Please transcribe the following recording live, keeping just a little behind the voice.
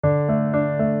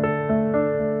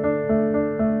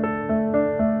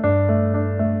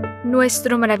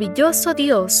Nuestro maravilloso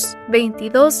Dios,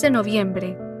 22 de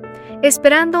noviembre.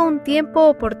 Esperando un tiempo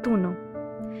oportuno.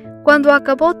 Cuando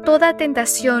acabó toda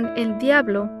tentación, el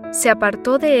diablo se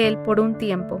apartó de él por un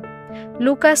tiempo.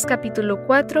 Lucas capítulo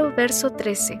 4, verso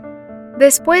 13.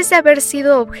 Después de haber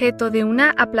sido objeto de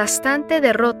una aplastante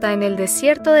derrota en el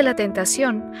desierto de la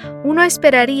tentación, uno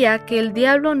esperaría que el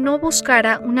diablo no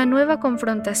buscara una nueva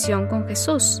confrontación con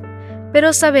Jesús.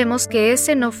 Pero sabemos que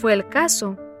ese no fue el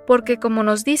caso, porque como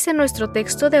nos dice nuestro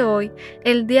texto de hoy,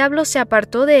 el diablo se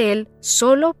apartó de él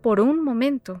solo por un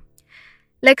momento.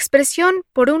 La expresión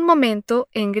por un momento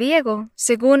en griego,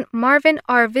 según Marvin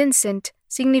R. Vincent,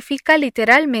 significa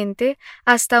literalmente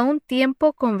hasta un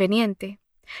tiempo conveniente.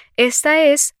 Esta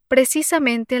es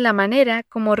precisamente la manera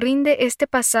como rinde este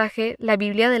pasaje la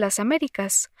Biblia de las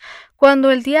Américas.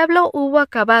 Cuando el diablo hubo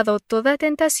acabado toda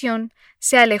tentación,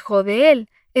 se alejó de él,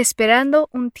 esperando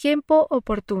un tiempo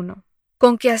oportuno.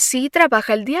 ¿Con qué así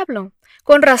trabaja el diablo?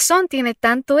 Con razón tiene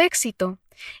tanto éxito.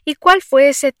 ¿Y cuál fue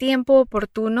ese tiempo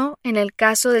oportuno en el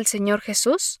caso del Señor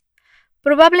Jesús?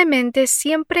 Probablemente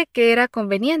siempre que era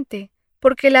conveniente,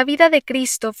 porque la vida de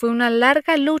Cristo fue una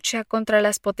larga lucha contra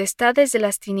las potestades de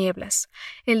las tinieblas.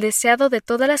 El deseado de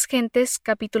todas las gentes,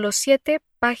 capítulo 7,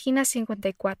 página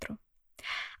 54.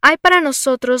 Hay para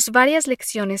nosotros varias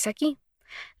lecciones aquí.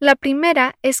 La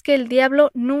primera es que el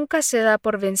diablo nunca se da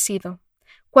por vencido.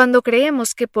 Cuando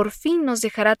creemos que por fin nos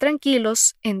dejará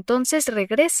tranquilos, entonces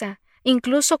regresa,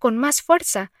 incluso con más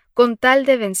fuerza, con tal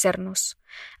de vencernos.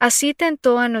 Así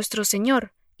tentó a nuestro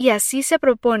Señor, y así se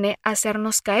propone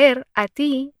hacernos caer a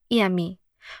ti y a mí.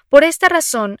 Por esta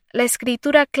razón, la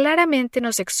Escritura claramente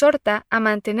nos exhorta a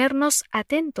mantenernos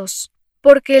atentos,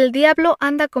 porque el diablo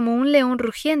anda como un león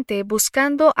rugiente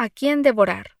buscando a quien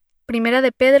devorar. Primera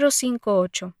de Pedro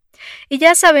 5:8. Y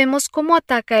ya sabemos cómo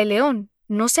ataca el león,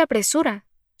 no se apresura,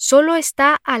 solo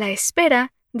está a la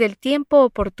espera del tiempo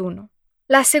oportuno.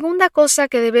 La segunda cosa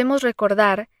que debemos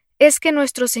recordar es que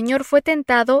nuestro Señor fue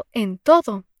tentado en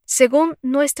todo, según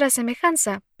nuestra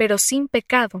semejanza, pero sin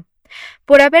pecado.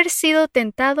 Por haber sido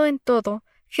tentado en todo,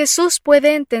 Jesús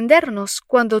puede entendernos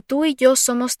cuando tú y yo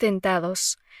somos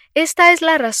tentados. Esta es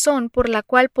la razón por la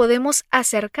cual podemos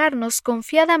acercarnos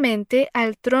confiadamente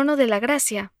al trono de la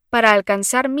gracia, para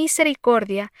alcanzar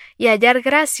misericordia y hallar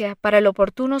gracia para el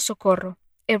oportuno socorro.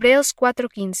 Hebreos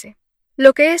 4:15.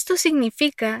 Lo que esto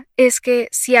significa es que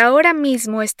si ahora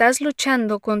mismo estás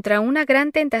luchando contra una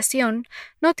gran tentación,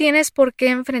 no tienes por qué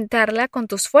enfrentarla con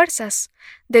tus fuerzas.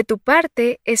 De tu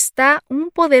parte está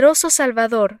un poderoso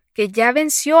Salvador que ya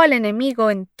venció al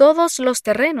enemigo en todos los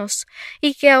terrenos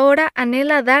y que ahora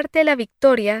anhela darte la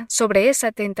victoria sobre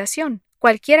esa tentación,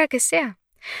 cualquiera que sea.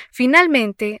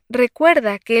 Finalmente,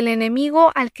 recuerda que el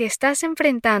enemigo al que estás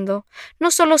enfrentando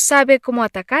no solo sabe cómo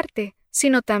atacarte,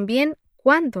 sino también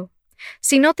cuándo.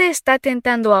 Si no te está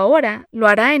tentando ahora, lo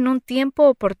hará en un tiempo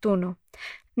oportuno.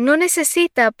 No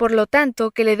necesita, por lo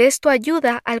tanto, que le des tu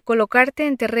ayuda al colocarte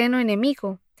en terreno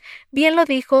enemigo. Bien lo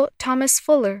dijo Thomas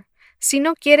Fuller: si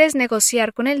no quieres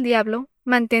negociar con el diablo,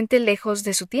 mantente lejos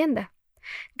de su tienda.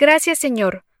 Gracias,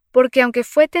 Señor, porque aunque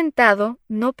fue tentado,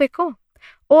 no pecó.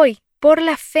 Hoy, por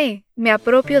la fe, me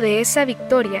apropio de esa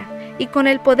victoria y con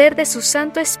el poder de su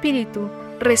Santo Espíritu,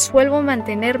 resuelvo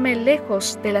mantenerme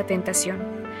lejos de la tentación.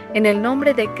 En el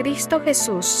nombre de Cristo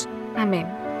Jesús. Amén.